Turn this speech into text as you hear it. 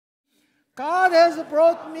God has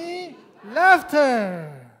brought me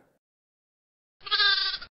laughter.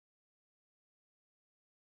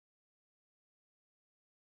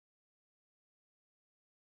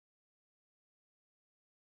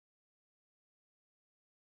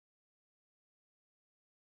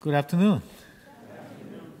 Good afternoon.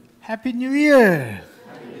 Happy New Year.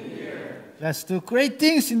 Let's do great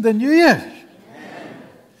things in the New Year.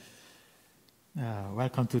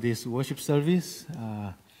 Welcome to this worship service.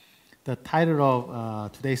 The title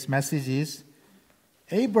of today's message is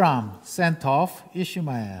Abram Sent Off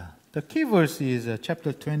Ishmael. The key verse is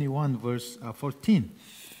chapter 21, verse 14.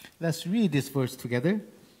 Let's read this verse together.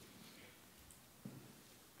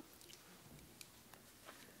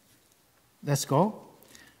 Let's go.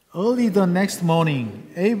 Early the next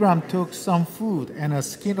morning, Abram took some food and a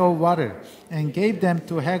skin of water and gave them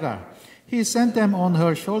to Hagar. He sent them on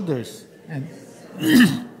her shoulders, and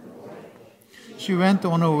she went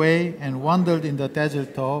on her way and wandered in the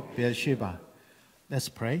desert of Beersheba. Let's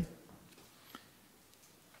pray.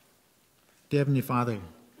 Dear Heavenly Father,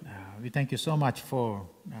 we thank you so much for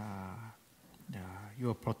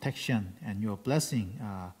your protection and your blessing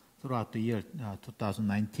throughout the year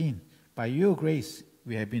 2019. By your grace,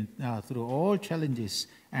 we have been through all challenges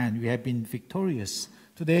and we have been victorious.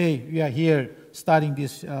 Today, we are here starting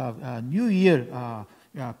this new year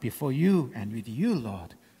before you and with you,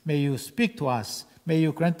 Lord. May you speak to us. May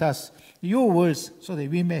you grant us your words so that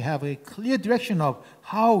we may have a clear direction of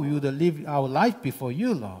how we would live our life before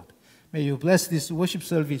you, Lord. May you bless this worship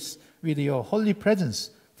service with your holy presence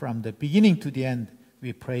from the beginning to the end.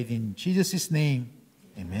 We pray in Jesus' name.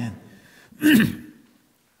 Amen.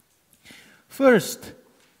 First,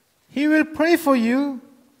 he will pray for you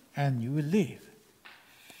and you will live.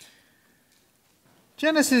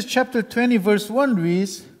 Genesis chapter 20 verse 1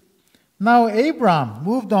 reads, Now Abram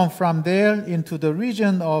moved on from there into the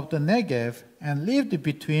region of the Negev and lived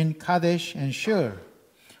between Kadesh and Shur.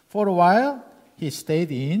 For a while, he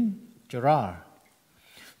stayed in Gerar.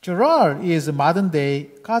 Gerar is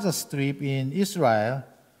modern-day Gaza Strip in Israel,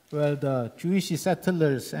 where the Jewish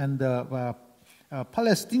settlers and the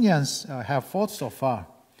Palestinians have fought so far.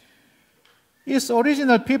 Its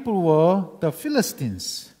original people were the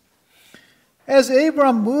Philistines. As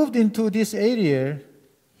Abram moved into this area,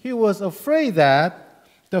 he was afraid that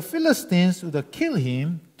the Philistines would kill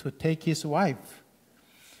him to take his wife.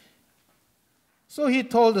 So he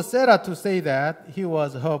told Sarah to say that he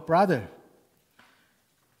was her brother.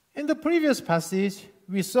 In the previous passage,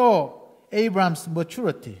 we saw Abram's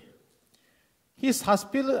maturity. His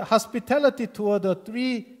hospitality toward the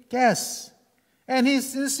three guests, and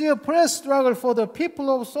his sincere prayer struggle for the people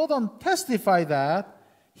of Sodom testify that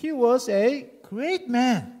he was a great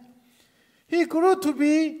man. He grew to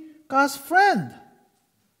be God's friend.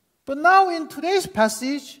 But now in today's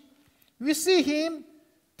passage, we see him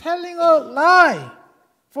telling a lie,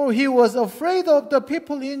 for he was afraid of the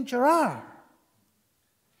people in Gerar.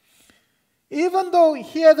 Even though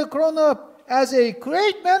he had grown up as a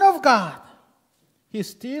great man of God, he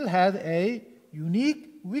still had a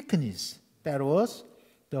unique weakness. That was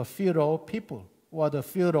the fear of people or the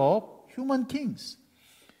fear of human kings.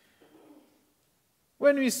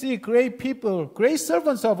 When we see great people, great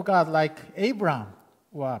servants of God like Abraham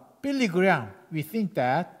or Billy Graham, we think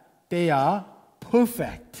that they are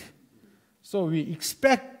perfect. So we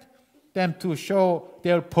expect them to show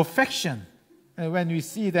their perfection. And when we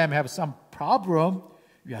see them have some problem,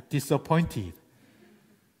 we are disappointed.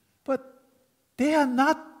 But they are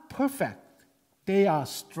not perfect. They are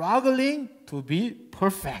struggling to be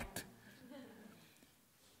perfect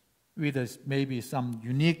with maybe some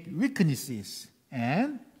unique weaknesses.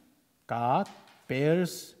 And God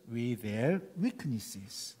bears with their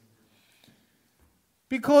weaknesses.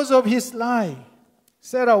 Because of his lie,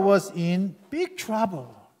 Sarah was in big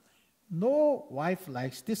trouble. No wife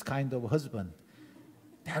likes this kind of husband.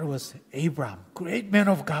 That was Abram, great man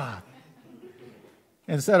of God.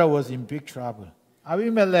 And Sarah was in big trouble.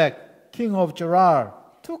 Abimelech, king of Gerar,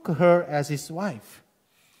 took her as his wife.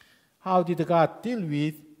 How did God deal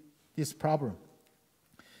with this problem?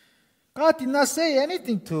 God did not say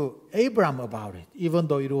anything to Abram about it, even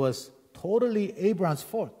though it was totally Abram's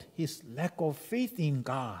fault, his lack of faith in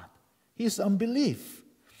God, his unbelief.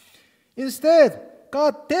 Instead,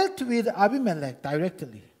 God dealt with Abimelech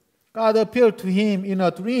directly. God appeared to him in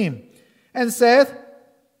a dream and said,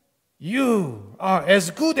 "You are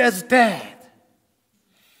as good as dead.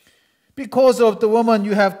 Because of the woman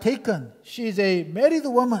you have taken, she is a married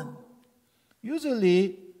woman."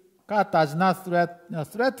 Usually, God does not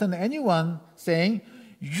threaten anyone saying,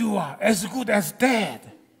 "You are as good as dead."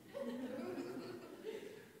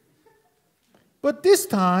 But this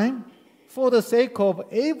time, for the sake of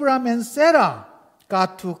Abraham and Sarah,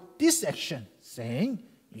 God took this action, saying,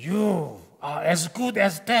 "You are as good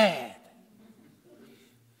as dead."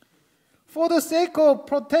 For the sake of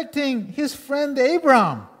protecting his friend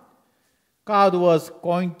Abraham, God was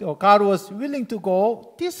willing to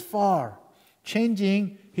go this far,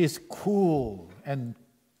 changing his cool and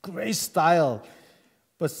great style,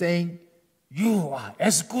 but saying, "You are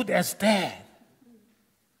as good as dead."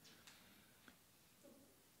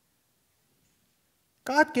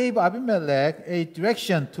 God gave Abimelech a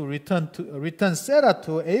direction to return Sarah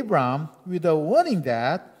to Abraham with a warning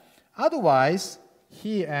that otherwise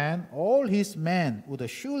he and all his men would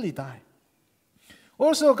surely die.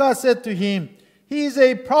 Also God said to him, "He is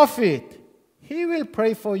a prophet. He will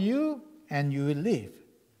pray for you and you will live."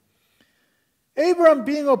 Abraham,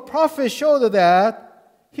 being a prophet, showed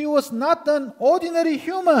that he was not an ordinary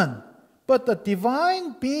human, but a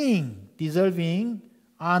divine being deserving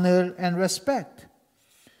honor and respect.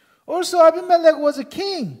 Also, Abimelech was a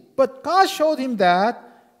king, but God showed him that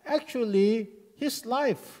actually his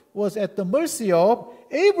life was at the mercy of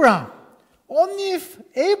Abraham. Only if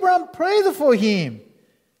Abraham prayed for him,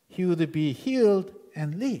 he would be healed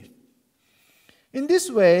and live. In this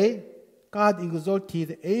way, God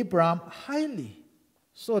exalted Abraham highly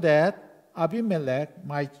so that Abimelech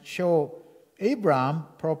might show Abraham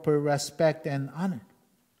proper respect and honor.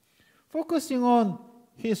 Focusing on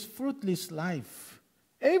his fruitless life,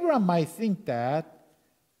 Abraham might think that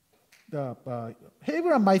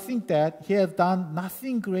he had done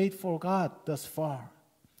nothing great for God thus far.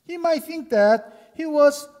 He might think that he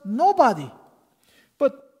was nobody.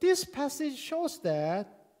 But this passage shows that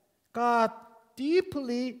God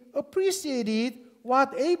deeply appreciated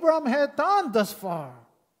what Abraham had done thus far,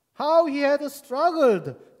 how he had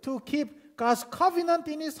struggled to keep God's covenant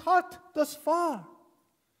in his heart thus far.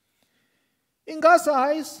 In God's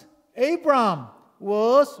eyes, Abraham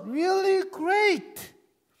was really great,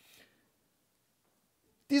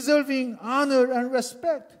 deserving honor and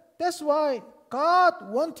respect. That's why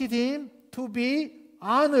God wanted him to be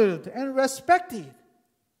honored and respected.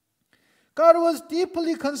 God was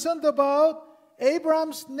deeply concerned about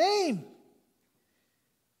Abraham's name.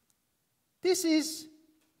 This is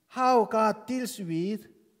how God deals with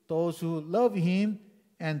those who love him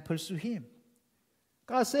and pursue him.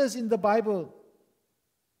 God says in the Bible,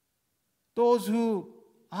 "Those who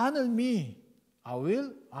honor me, I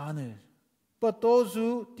will honor. But those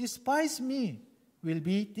who despise me will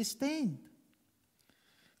be disdained."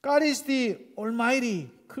 God is the Almighty,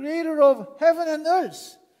 creator of heaven and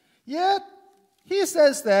earth. Yet, he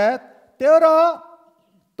says that there are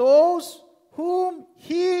those whom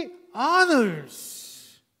he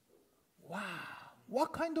honors. Wow,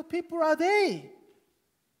 what kind of people are they?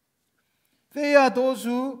 They are those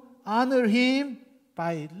who honor him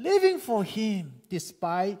by living for him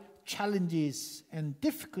despite challenges and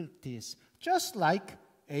difficulties, just like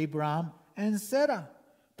Abraham and Sarah,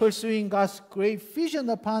 pursuing God's great vision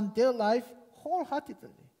upon their life wholeheartedly.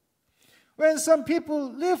 When some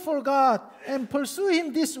people live for God and pursue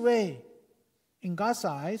him this way, in God's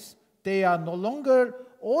eyes, they are no longer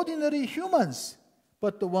ordinary humans,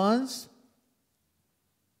 but the ones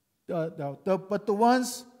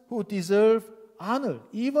who deserve honor,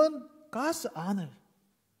 even God's honor.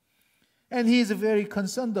 And he is very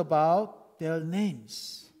concerned about their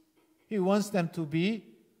names. He wants them to be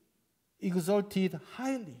exalted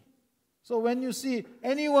highly. So when you see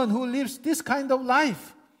anyone who lives this kind of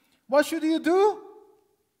life, what should you do?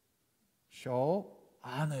 Show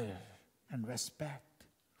honor and respect.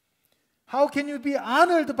 How can you be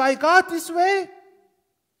honored by God this way?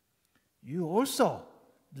 You also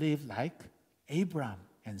live like Abraham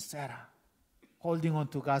and Sarah, holding on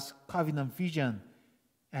to God's covenant vision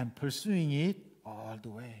and pursuing it all the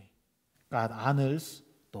way. God honors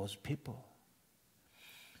those people.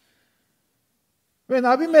 When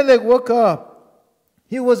Abimelech woke up,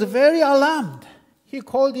 he was very alarmed. He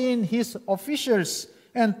called in his officials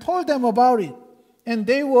and told them about it. And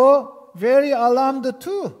they were very alarmed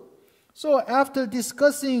too. So after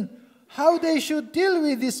discussing how they should deal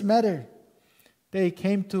with this matter, they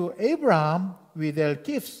came to Abraham with their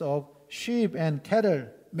gifts of sheep and cattle,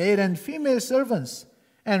 male and female servants,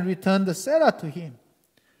 and returned Sarah to him.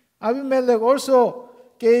 Abimelech also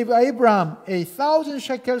gave Abraham 1,000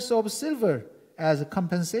 shekels of silver as a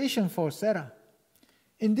compensation for Sarah.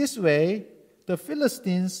 In this way, the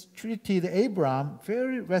Philistines treated Abraham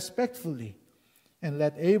very respectfully and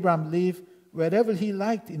let Abraham live wherever he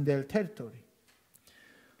liked in their territory.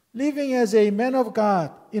 Living as a man of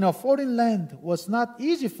God in a foreign land was not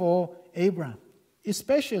easy for Abraham,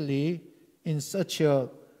 especially in such a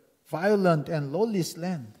violent and lawless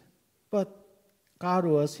land. But God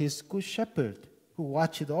was his good shepherd who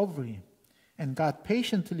watched over him, and God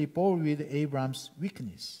patiently bore with Abraham's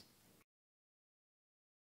weakness.